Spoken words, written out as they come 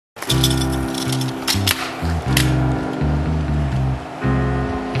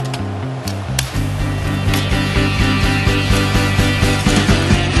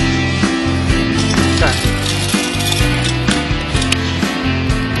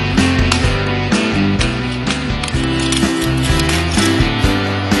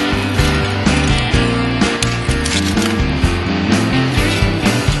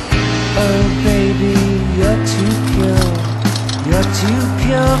Too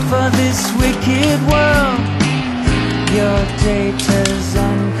pure for this wicked world. Your data's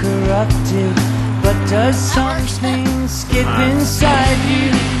uncorrupted, but does something skip inside you?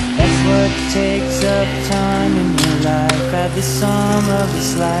 That's what takes up time in your life. Add the sum of the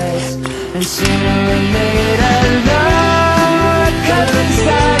slice, and sooner or later love comes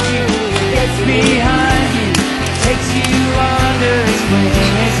inside you, gets behind you, takes you under its wing.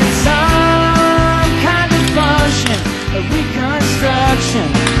 Is it some kind of function, a reconstruction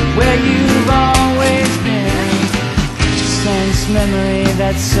where you've always been? Sense memory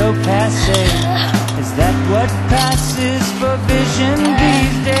that's so passe, is that what passes for vision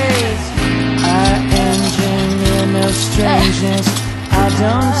these days? I engineer no strangeness, I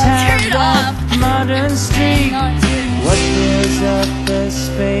don't have that modern streak. What fills up the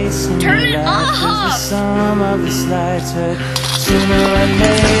space in your life is the sum of the slides, but sooner or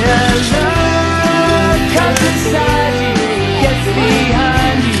later love comes inside you, gets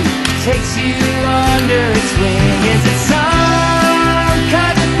behind you, takes you under its wing. Is it some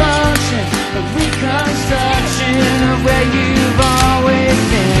kind of function, a reconstruction of where you've always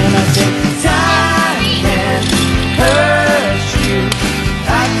been? I said time can hurt you,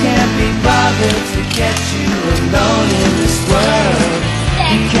 I can't be bothered to get you alone in this world.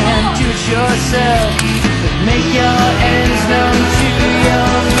 You can't do it yourself, but make your ends known to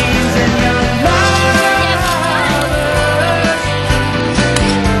your means and your lovers.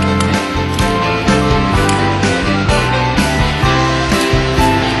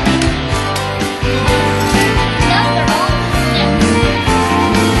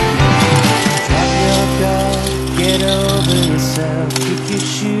 Kick your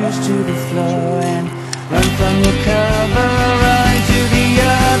shoes to the floor and run from your cover, run to the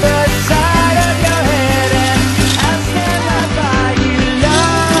other side of your head, and I'll stand right by you.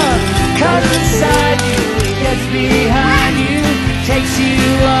 Love comes inside you, gets behind you, takes you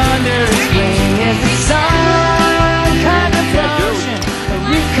under its wing. Is it some kind of function, a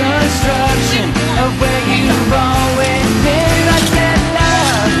reconstruction of where you've always been? I said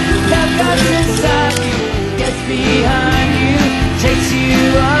love comes inside you, gets behind you,